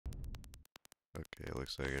Okay,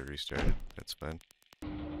 looks like I restarted. That's fine.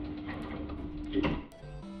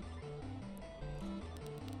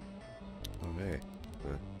 Oh hey,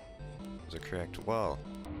 there's a cracked wall.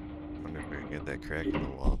 Wonder if we can get that crack in the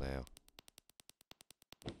wall now.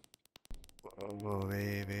 Oh,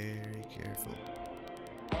 very, very careful.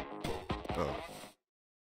 Oh.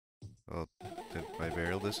 Oh, did my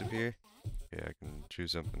barrel disappear? Yeah, I can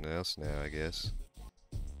choose something else now, I guess.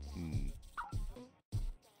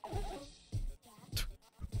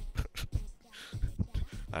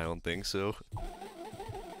 I don't think so.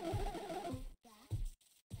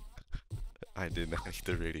 I did not eat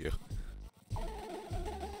the radio.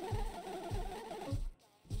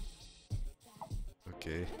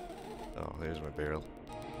 Okay. Oh, there's my barrel.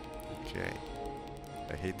 Okay.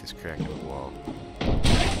 I hate this crack in the wall.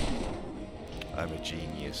 I'm a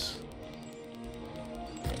genius.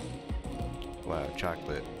 Wow,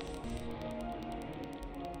 chocolate.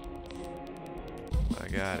 I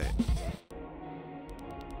got it.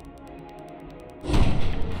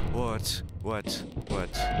 What? What?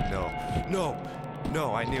 What? No. No!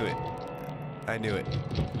 No, I knew it. I knew it.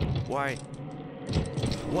 Why?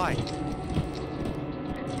 Why?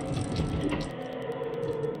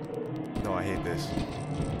 No, I hate this.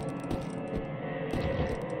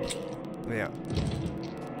 Yeah.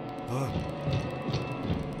 Ugh.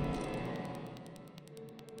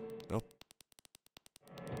 Nope.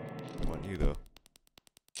 I want you though.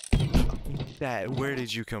 Where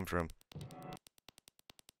did you come from?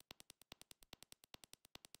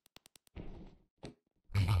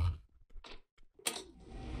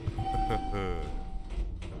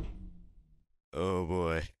 Oh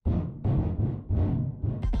boy.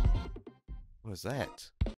 What was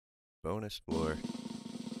that? Bonus floor.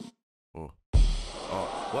 Oh.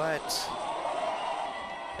 Oh, what?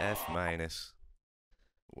 F minus.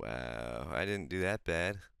 Wow, I didn't do that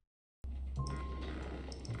bad.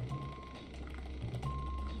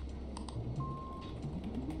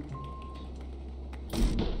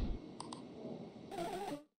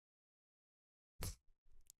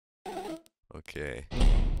 Okay.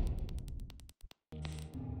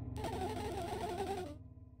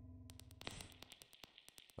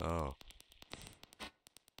 Oh.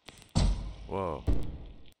 Whoa.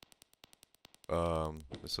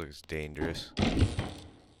 This looks dangerous.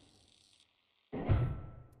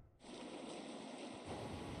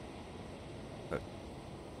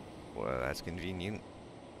 Well, that's convenient.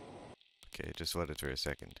 Okay, just let it for a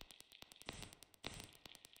second.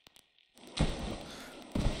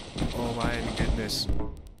 Oh my goodness.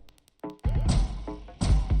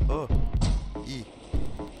 Oh. E.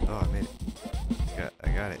 Oh, I made it. I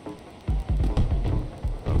got it.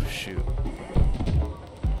 Oh, shoot.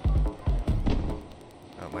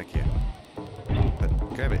 I don't like you.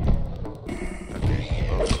 Grab it. Okay.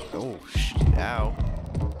 Oh, oh, ow.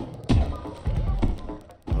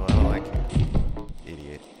 Oh, I don't like you.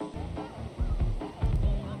 Idiot.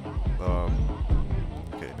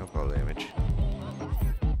 Okay, no fall damage.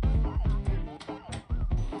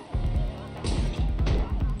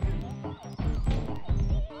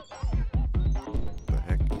 The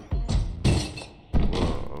heck?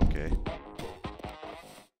 Whoa, okay.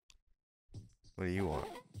 What do you want?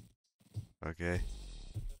 Okay.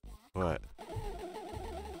 What?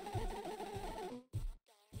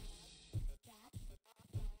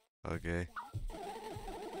 Okay.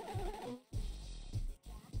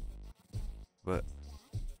 But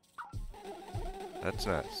that's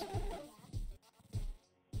nuts.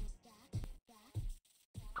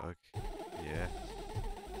 Okay. Yeah.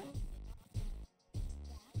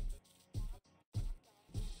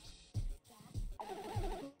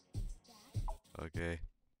 Okay.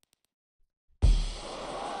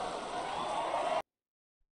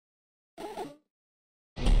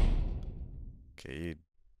 Okay, you're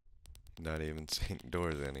not even saying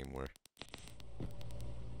doors anymore.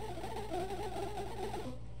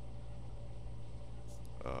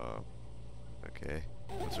 Okay.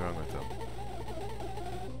 What's wrong with them?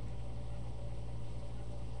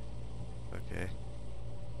 Okay.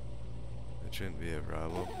 That shouldn't be a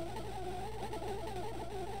problem.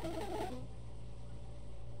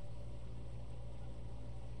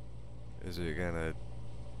 Is it gonna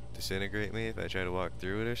disintegrate me if I try to walk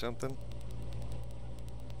through it or something?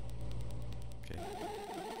 Okay.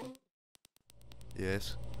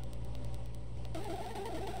 Yes.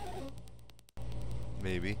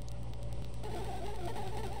 Maybe.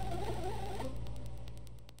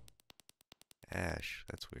 Ash,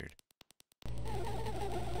 that's weird.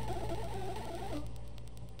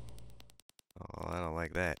 Oh, I don't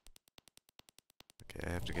like that. Okay,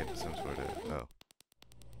 I have to get to some sort of, oh,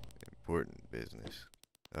 important business.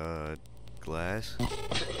 glass.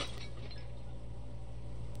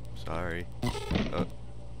 Sorry.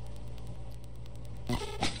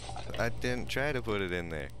 I didn't try to put it in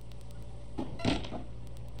there.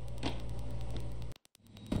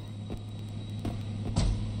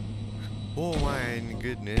 Oh my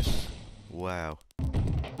goodness. Wow.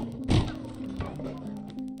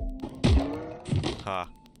 Ha.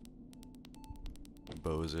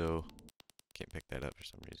 Bozo. Can't pick that up for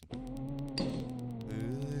some reason.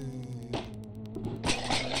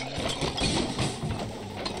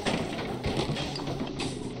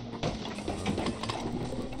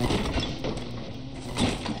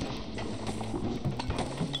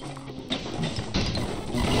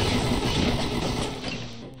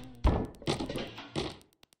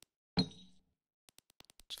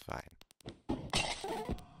 It's fine.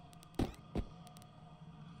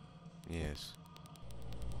 Yes.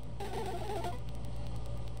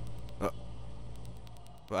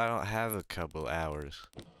 Well, I don't have a couple hours.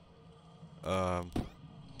 Oh,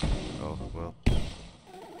 well.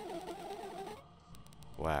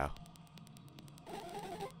 Wow.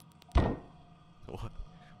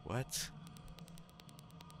 What?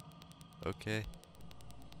 Okay.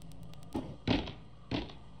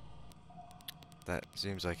 That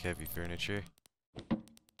seems like heavy furniture.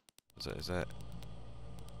 Is that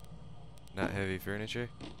not heavy furniture?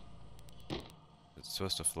 It's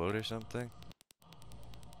supposed to float or something?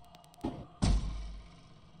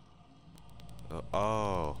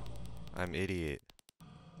 Oh, I'm idiot.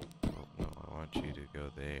 Oh, no, I want you to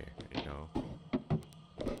go there, you know?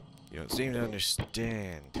 You don't seem to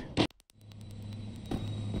understand. It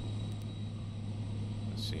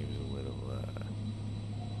seems a little,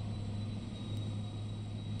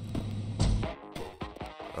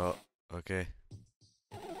 Oh, okay.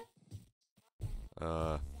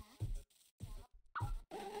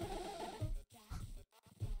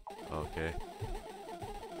 Okay.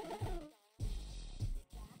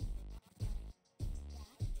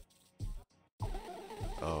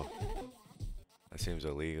 Oh. That seems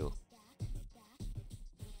illegal.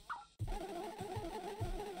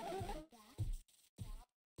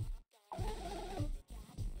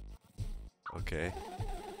 Okay.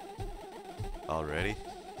 Already?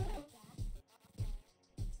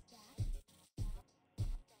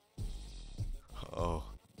 Oh.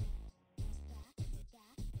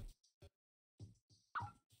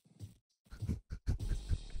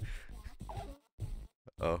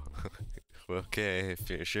 Oh. Okay, if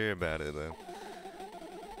you're sure about it then.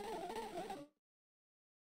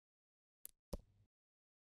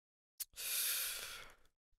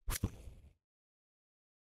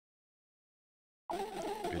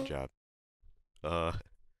 Good job.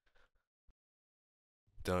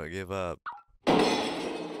 Don't give up.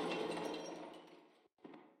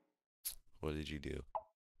 What did you do?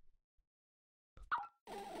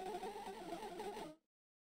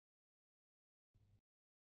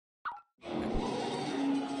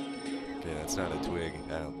 Okay, that's not a twig,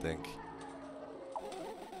 I don't think.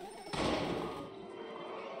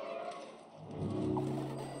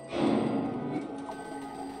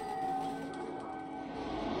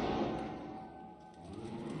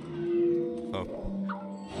 Oh.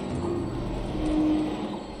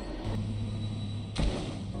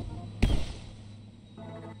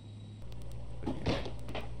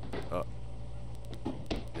 Oh.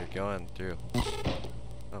 You're going through.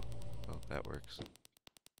 Oh. Oh, that works.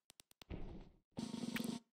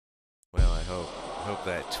 Well, I hope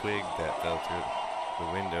that twig that fell through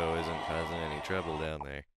the window isn't causing any trouble down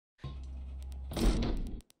there.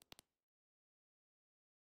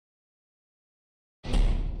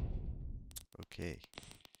 Okay.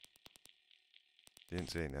 Didn't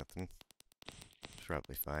say nothing. It's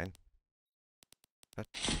probably fine. What?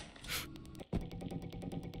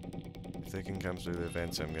 If they can come through the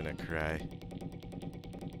vents, I'm gonna cry.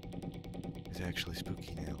 It's actually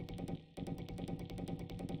spooky now.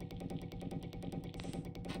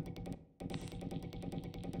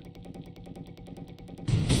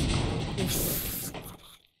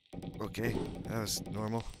 Okay, that was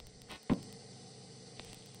normal.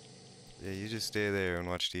 Yeah, you just stay there and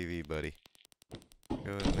watch TV, buddy.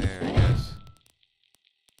 Go in there, I guess.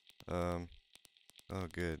 Oh,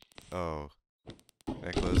 good. Oh. Can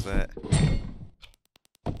I close that?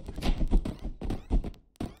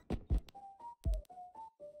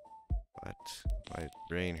 What? My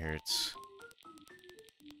brain hurts.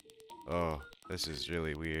 Oh, this is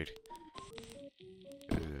really weird.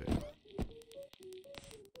 Ugh.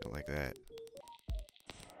 Don't like that.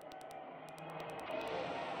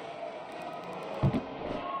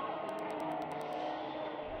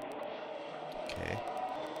 Okay.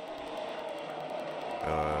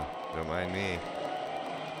 Don't mind me.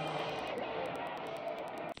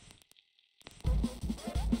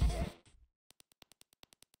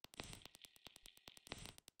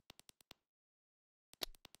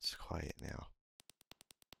 It's quiet now.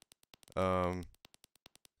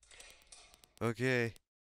 Okay.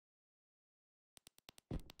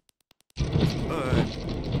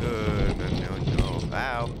 No.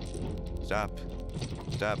 Ow! Stop.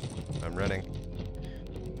 Stop. I'm running.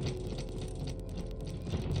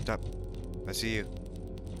 Stop. I see you.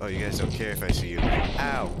 Oh, you guys don't care if I see you.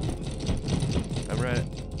 Ow! I'm running.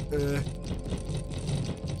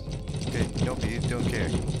 Okay, nope, you don't care.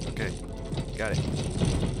 Okay, got it.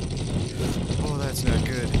 Oh, that's not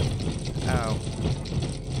good. Ow.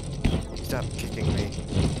 Stop kicking me.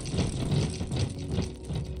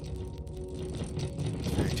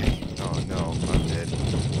 Oh no, I'm dead.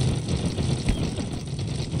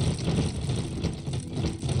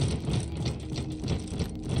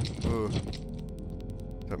 Ooh.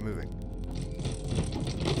 Stop moving.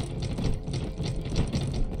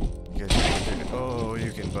 Oh,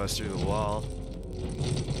 you can bust through the wall.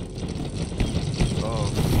 Oh,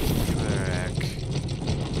 frick.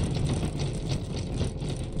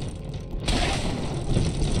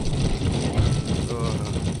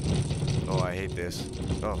 Oh, I hate this.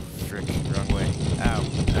 Oh, frick, wrong way. Ow,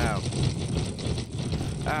 ow.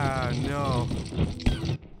 Ah, no.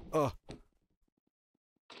 Oh.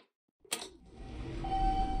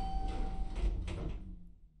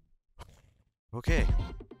 Okay.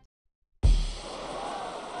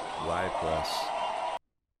 Y plus.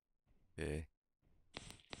 Okay.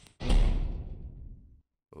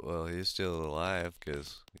 Well, he's still alive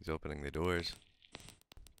because he's opening the doors.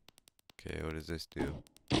 Okay, what does this do?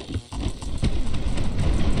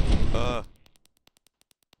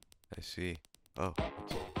 I see. Oh.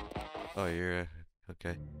 Oh, you're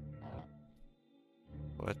okay.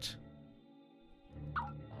 What?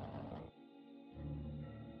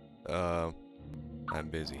 I'm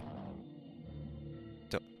busy.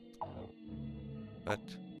 Don't. What?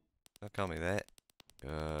 Don't call me that.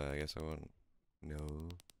 I guess I won't. No.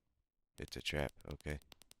 It's a trap. Okay.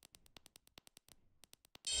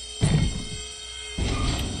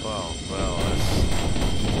 Well, that's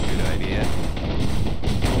a good idea.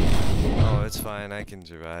 Oh, it's fine. I can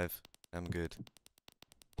survive. I'm good.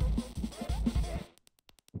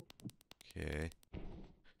 Okay.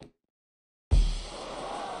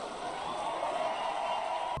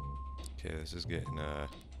 Okay, this is getting,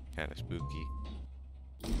 kind of spooky.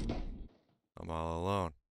 I'm all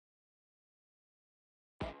alone.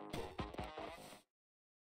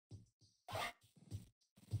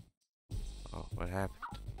 Oh, what happened?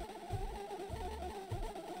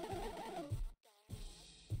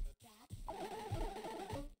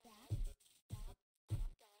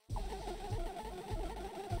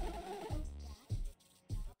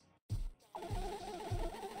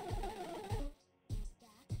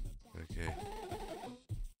 Okay.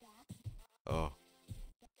 Oh.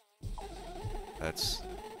 That's...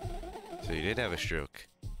 So you did have a stroke.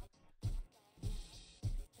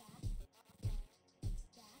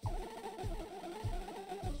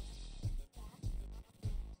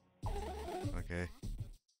 Okay.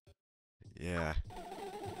 Yeah.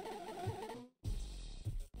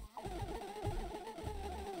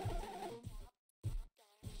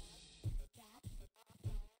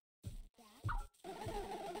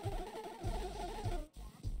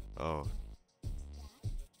 Oh.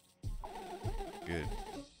 Good.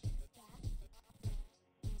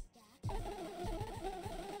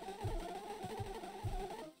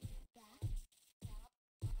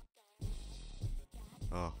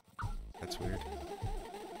 Oh. That's weird.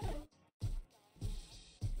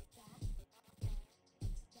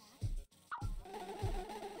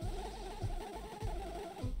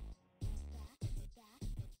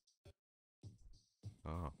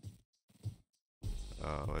 Oh.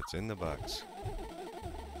 Oh, what's in the box?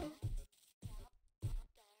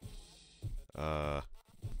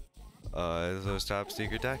 Those top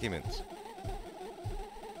secret documents.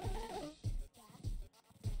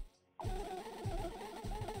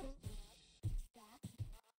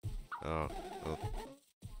 Oh. Well.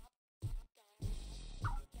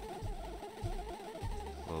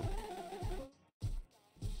 Well.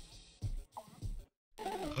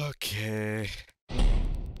 Okay.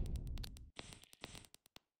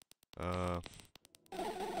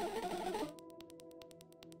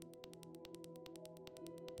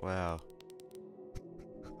 Wow.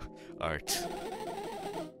 Art.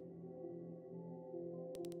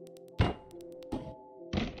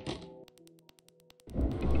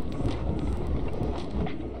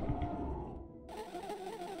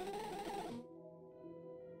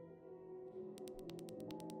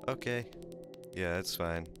 Okay. Yeah, that's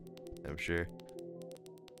fine. I'm sure.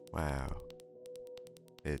 Wow.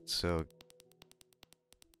 It's so...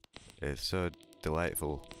 It's so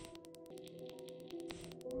delightful.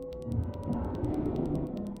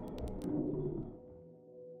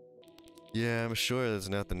 Yeah, I'm sure there's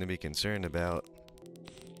nothing to be concerned about.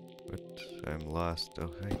 But I'm lost.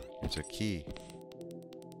 Oh, hey, it's a key.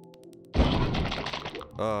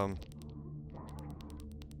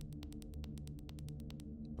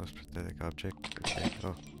 Most pathetic object. Okay.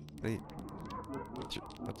 Oh, wait.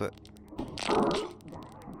 What the?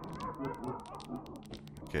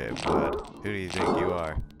 Okay, bud. Who do you think you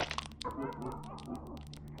are?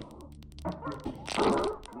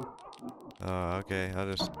 Oh, okay. I'll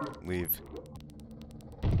just leave.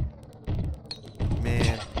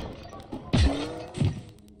 Man.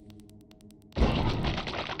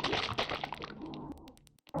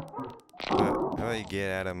 How about you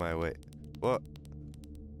get out of my way? What?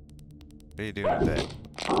 What are you doing with that?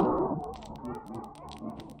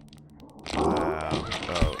 Wow.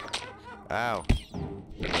 Oh. Ow.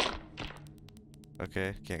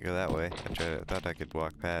 Okay, can't go that way. I thought I could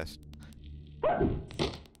walk past.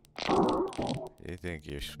 You think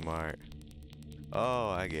you're smart. Oh,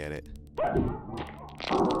 I get it.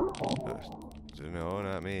 No,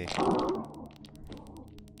 not me.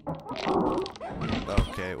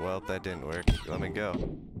 Okay, well, that didn't work. Let me go.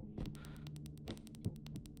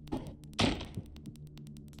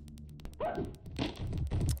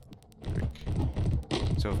 Frick.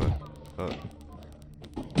 Sofa. Oh.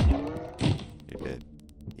 You're dead.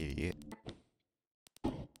 Idiot.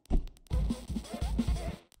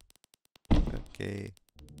 Okay.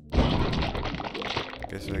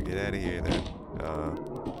 Guess I'll get out of here then.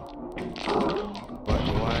 What?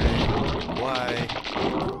 Why?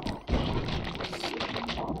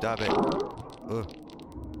 Stop it. Ugh.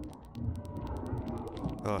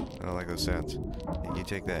 Oh, I don't like those sounds. Hey, you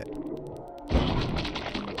take that.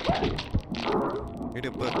 Read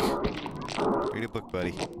a book. Read a book,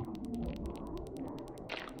 buddy.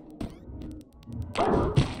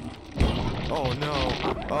 Oh no!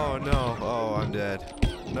 Oh no! Oh, I'm dead.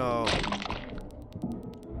 No.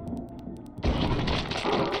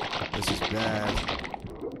 This is bad.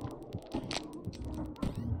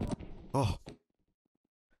 Oh.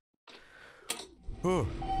 Whew.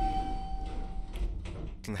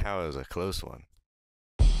 That was a close one.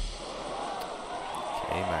 A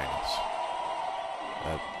minus.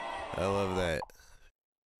 I love that.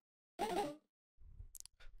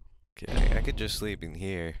 Okay, I could just sleep in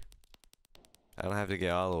here. I don't have to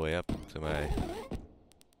get all the way up to my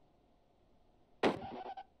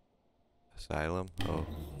asylum. Oh.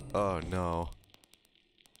 Oh no.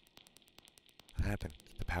 What happened?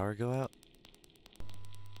 Did the power go out?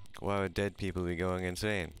 Why would dead people be going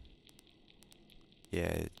insane?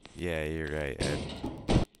 Yeah, you're right, Ed.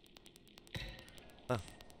 Huh.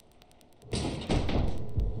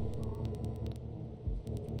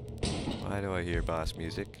 Why do I hear boss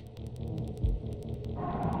music?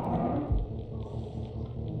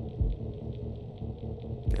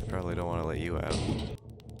 I probably don't want to let you out.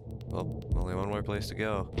 Well, only one more place to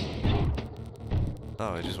go.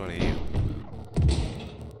 Oh, I just wanted you.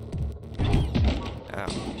 Ow.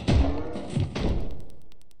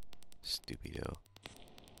 Stupido.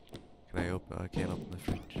 Can I open? Oh, I can't open the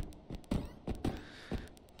fridge.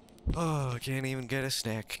 Oh, I can't even get a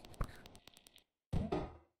snack.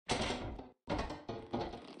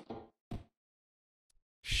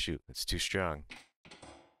 Shoot, it's too strong.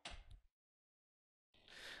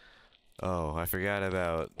 Oh, I forgot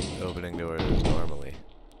about opening doors normally.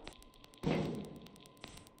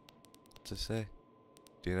 What's it say?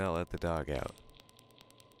 Do not let the dog out.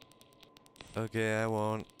 Okay, I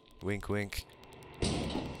won't. Wink, wink.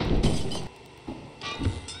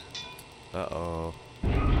 Uh-oh.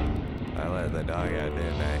 I let the dog out,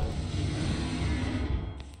 didn't I?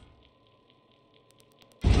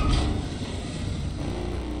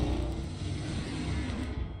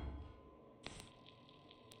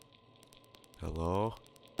 Hello?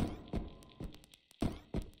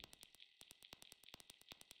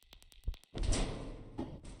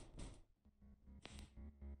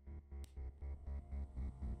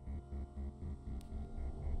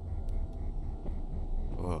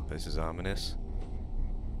 Whoa, this is ominous.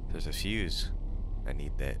 There's a fuse. I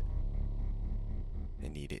need that. I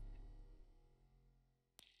need it.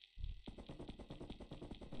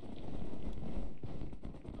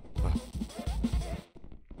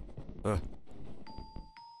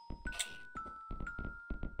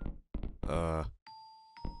 Uh.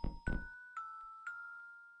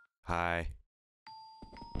 Hi.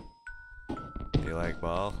 Do you like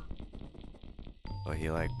ball? Oh, he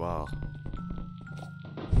like ball.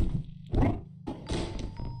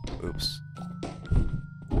 Oops.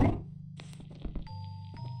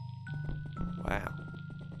 Wow.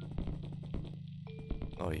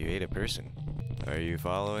 Oh, you ate a person. Are you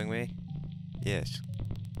following me? Yes.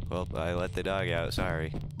 Well, I let the dog out,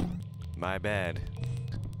 sorry. My bad.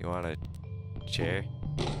 You want a chair?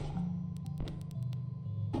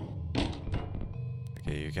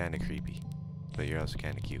 Okay, you're kinda creepy. But you're also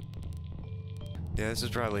kinda cute. Yeah, this is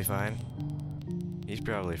probably fine. He's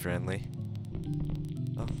probably friendly.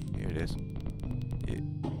 Oh, here it is.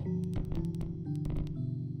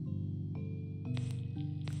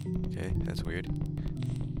 Okay, that's weird.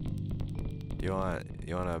 You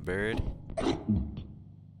want a bird?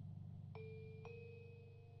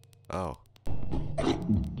 Oh.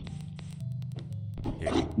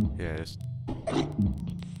 Here, just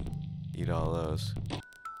eat all those.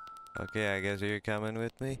 Okay, I guess you're coming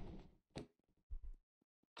with me?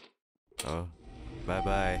 Oh,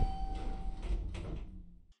 bye-bye.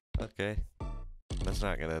 Okay. That's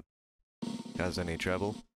not gonna cause any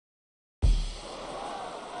trouble.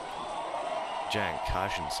 Giant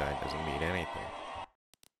caution sign doesn't mean anything.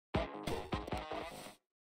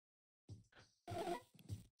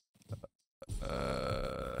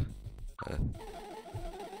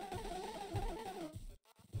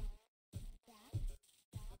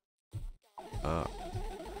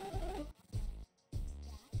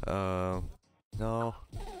 No.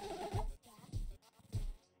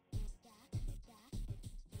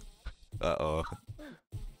 Uh-oh.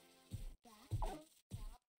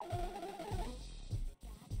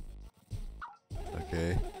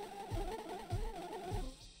 Okay.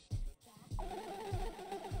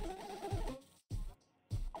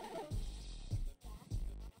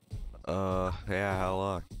 Yeah, how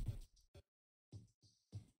long?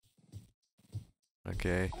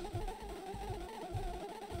 Okay.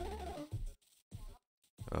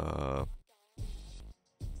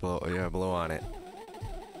 Blow on it.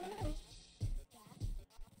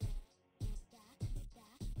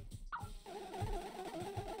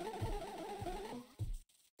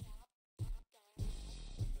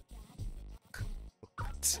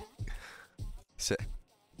 What?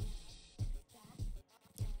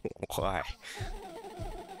 Why?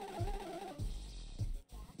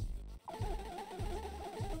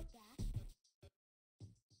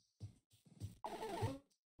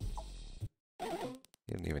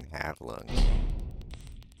 You didn't even have lungs.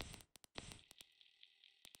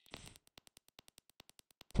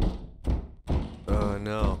 Oh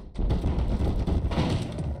no.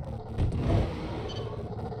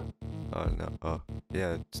 Oh no. Oh,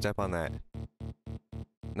 yeah, step on that.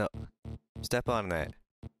 No. Step on that.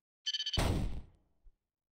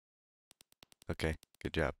 Okay,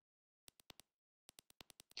 good job.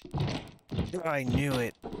 I knew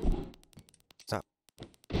it. Stop.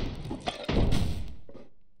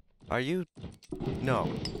 Are you? No.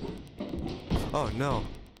 Oh no.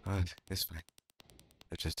 It's fine.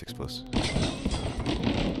 It's just explosive.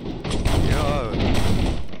 Yo.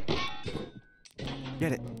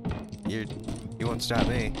 Get it. You won't stop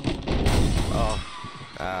me. Oh.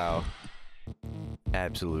 Ow.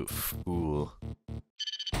 Absolute fool.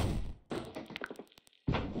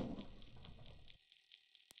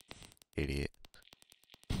 Idiot.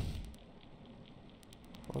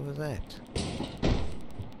 What was that?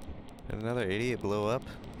 Did another idiot blow up?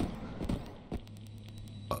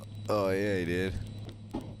 Oh yeah, he did.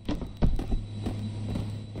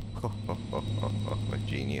 A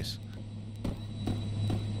genius.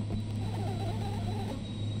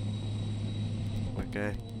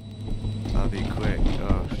 Okay. I'll be quick.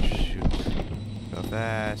 Oh shoot. Go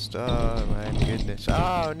fast. Oh my goodness.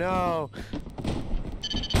 Oh no!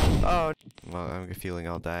 Oh! Well, I'm feeling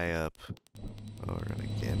I'll die up. Oh, run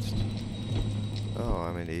against. Oh,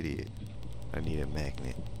 I'm an idiot. I need a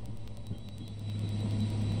magnet.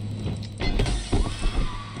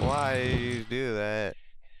 Why you do that?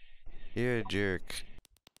 You're a jerk.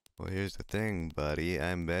 Well, here's the thing, buddy.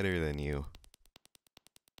 I'm better than you.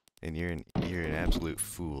 And you're an absolute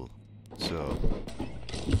fool. So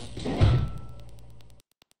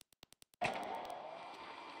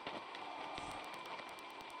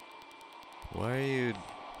why are you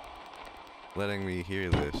letting me hear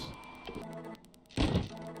this?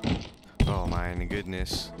 Oh my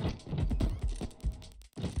goodness.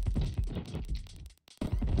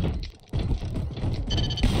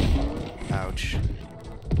 Ouch.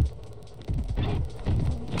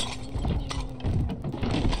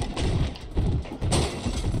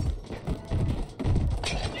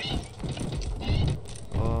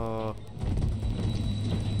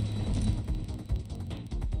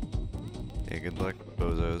 Hey, good luck,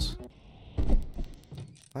 bozos.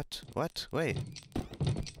 What? What? Wait.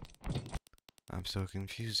 I'm so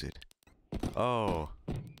confused. Oh,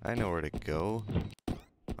 I know where to go.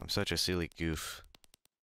 I'm such a silly goof.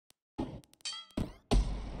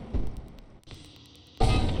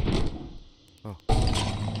 Oh. I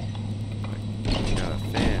got a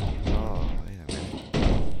fan. Oh, wait a minute.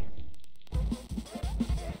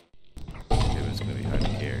 It was gonna be hard to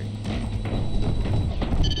carry.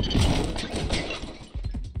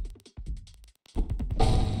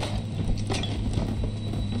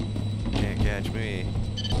 Can't catch me.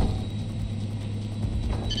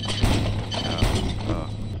 Oh.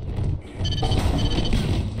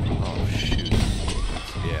 Oh, shoot.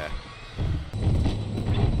 Yeah.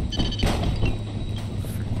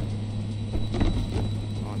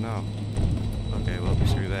 Oh, no. Okay, well,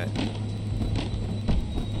 screw that.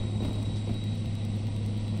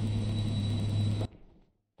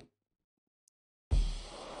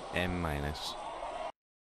 M minus.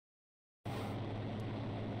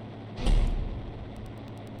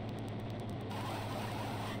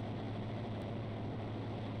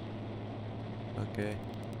 Okay.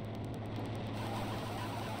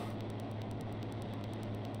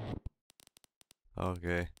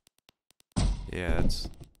 Okay. Yeah, that's...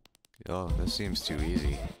 Oh, this seems too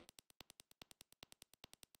easy.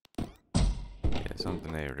 Yeah,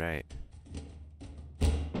 something ain't right.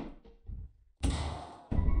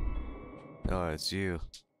 Oh, it's you.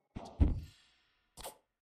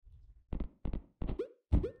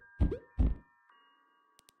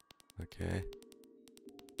 Okay.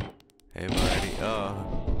 Hey, buddy.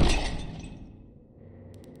 Oh.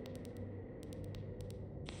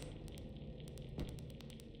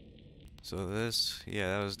 So this...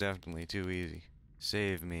 Yeah, that was definitely too easy.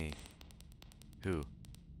 Save me. Who?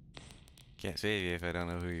 Can't save you if I don't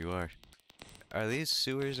know who you are. Are these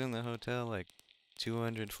sewers in the hotel like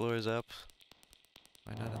 200 floors up?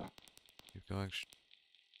 Why not? Keep going.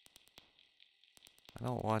 I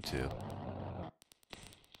don't want to.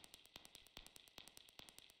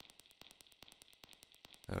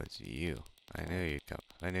 Oh, it's you. I knew you'd come.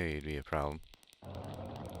 I knew you'd be a problem.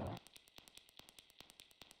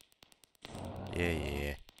 Yeah, yeah,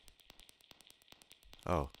 yeah.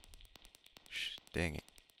 Oh. Dang it.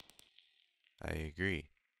 I agree.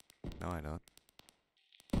 No, I don't.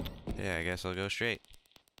 Yeah, I guess I'll go straight.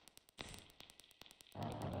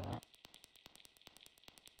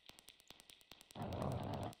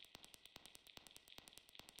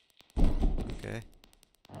 Okay.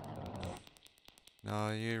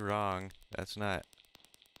 No, you're wrong. That's not...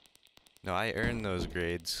 No, I earned those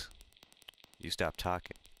grades. You stop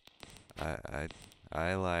talking.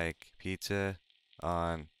 I like pizza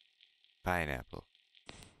on pineapple.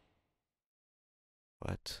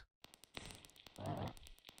 What?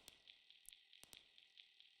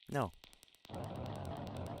 No.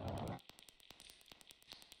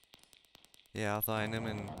 Yeah, I'll find him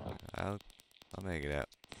and I'll make it out.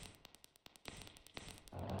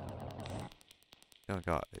 Don't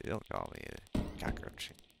call me a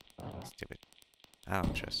cockroach. Stupid. I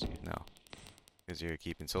don't trust you, no. Because you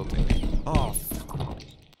keep insulting me. Oh,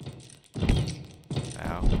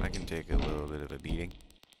 ow, I can take a little bit of a beating.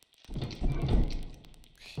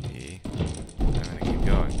 Okay. I'm gonna keep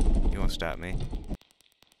going. You won't stop me.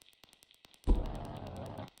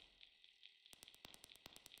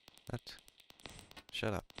 What?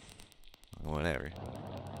 Shut up. Whatever.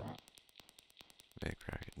 Big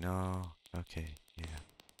rocket. No. Okay. Yeah.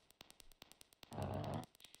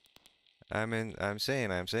 I'm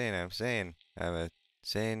saying. I'm a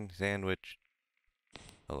sane sandwich.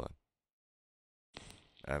 Hold on.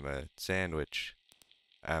 I'm a sandwich.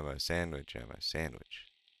 I'm a sandwich. I'm a sandwich.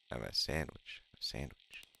 I'm a sandwich. A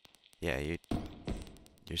sandwich. Yeah,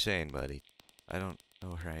 you're saying, buddy. I don't know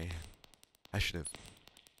where I am. I should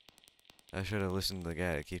have listened to the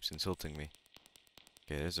guy that keeps insulting me.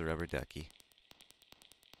 Okay, there's a rubber ducky.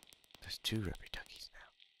 There's two rubber duckies now.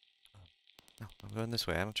 No, I'm going this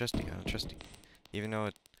way. I don't trust you. I don't trust you. Even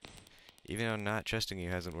though not trusting you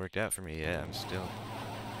hasn't worked out for me yet, I'm still...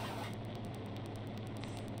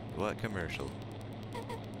 What commercial?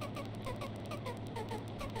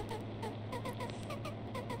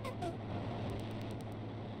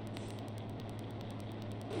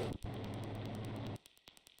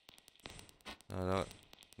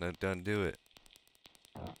 No, don't do it.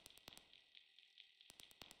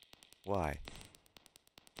 Why?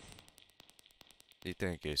 You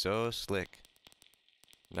think you're so slick.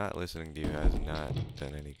 Not listening to you has not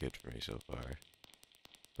done any good for me so far.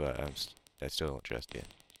 But I still don't trust you.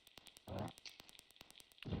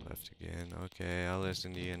 Left again. Okay, I'll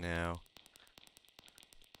listen to you now.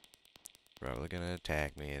 probably gonna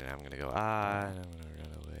attack me, and I'm gonna go, ah, and I'm gonna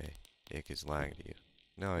run away. Dick is lying to you.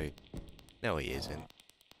 No, he isn't.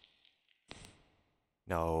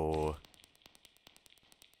 No.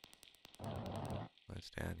 What's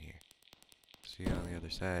down here? See you on the other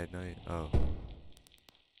side. No, oh.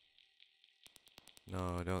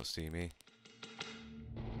 No, don't see me.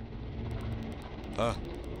 Oh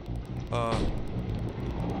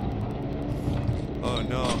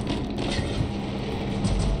no.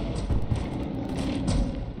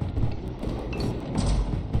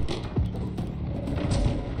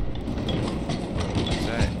 Is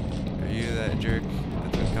that, are you that jerk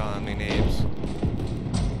that's been calling me names?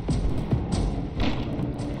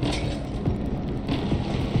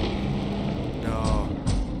 No.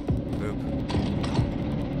 Boop.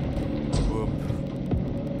 Whoop.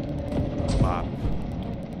 Pop.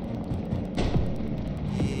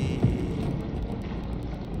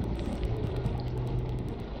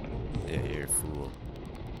 Yeah, you're a fool.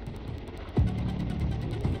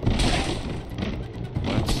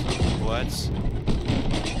 What?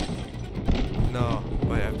 No.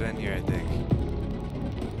 Wait, I've been here, I think.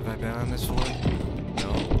 Have I been on this floor?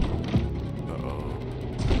 No. Uh-oh.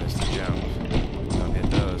 I missed the jump. Don't hit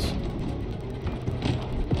those.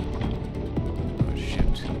 Oh,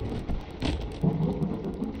 shit.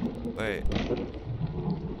 Wait.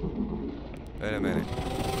 Wait a minute.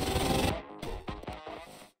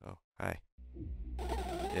 Oh, hi.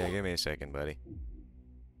 Yeah, give me a second, buddy.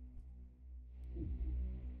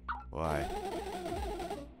 Why?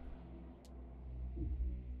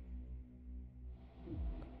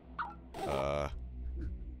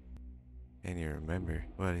 Can you remember?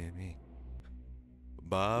 What do you mean?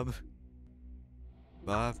 Bob?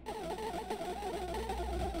 Bob?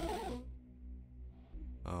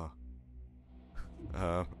 Oh.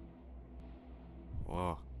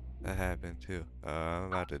 Whoa. That happened too. I'm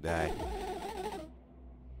about to die.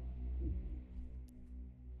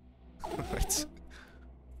 What?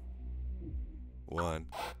 One.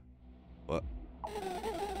 What?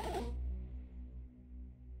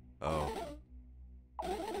 Oh.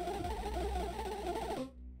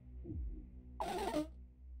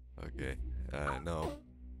 Okay. No.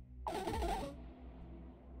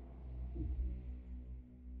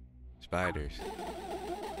 Spiders.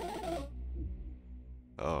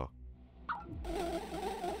 Oh.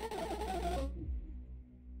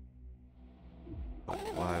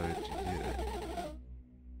 Why would you do that?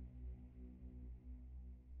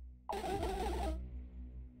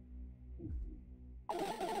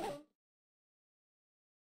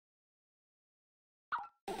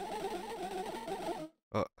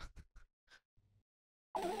 Oh.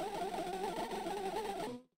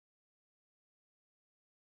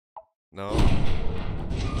 No.